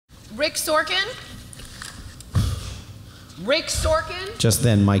Rick Sorkin? Rick Sorkin? Just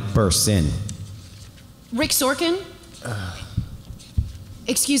then, Mike bursts in. Rick Sorkin?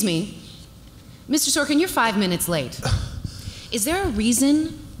 Excuse me. Mr. Sorkin, you're 5 minutes late. Is there a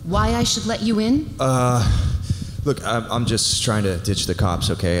reason why I should let you in? Look, I'm just trying to ditch the cops,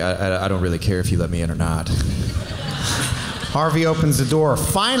 okay? I don't really care if you let me in or not. Harvey opens the door.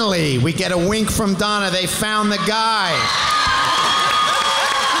 Finally, we get a wink from Donna. They found the guy.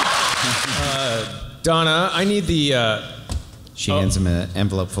 Donna, I need the, She hands him an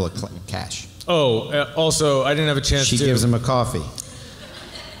envelope full of cash. Also, I didn't have a chance to... She gives him a coffee.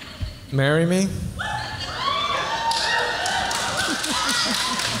 Marry me?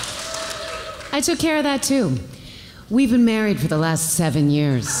 I took care of that too. We've been married for the last 7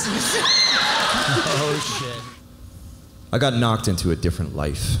 years. Oh, shit. I got knocked into a different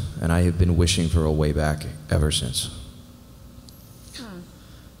life, and I have been wishing for a way back ever since.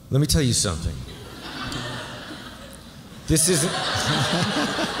 Let me tell you something. This isn't...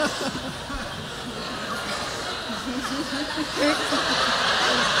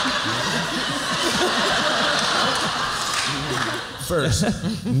 First,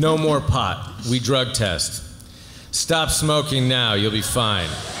 no more pot. We drug test. Stop smoking now, you'll be fine.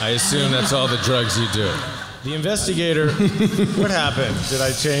 I assume that's all the drugs you do. The investigator... What happened? Did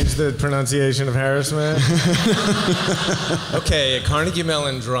I change the pronunciation of harassment? Okay, a Carnegie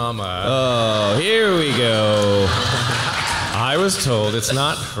Mellon drama. Oh, here we go. I was told it's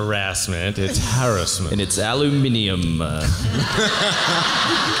not harassment, it's harassment. And it's aluminium.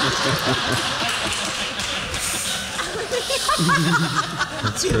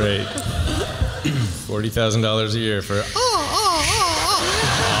 That's great. $40,000 a year for...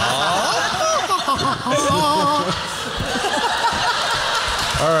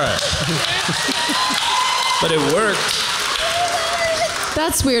 All right. But it worked.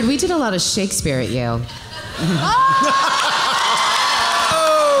 That's weird. We did a lot of Shakespeare at Yale.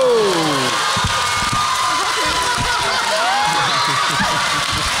 Oh!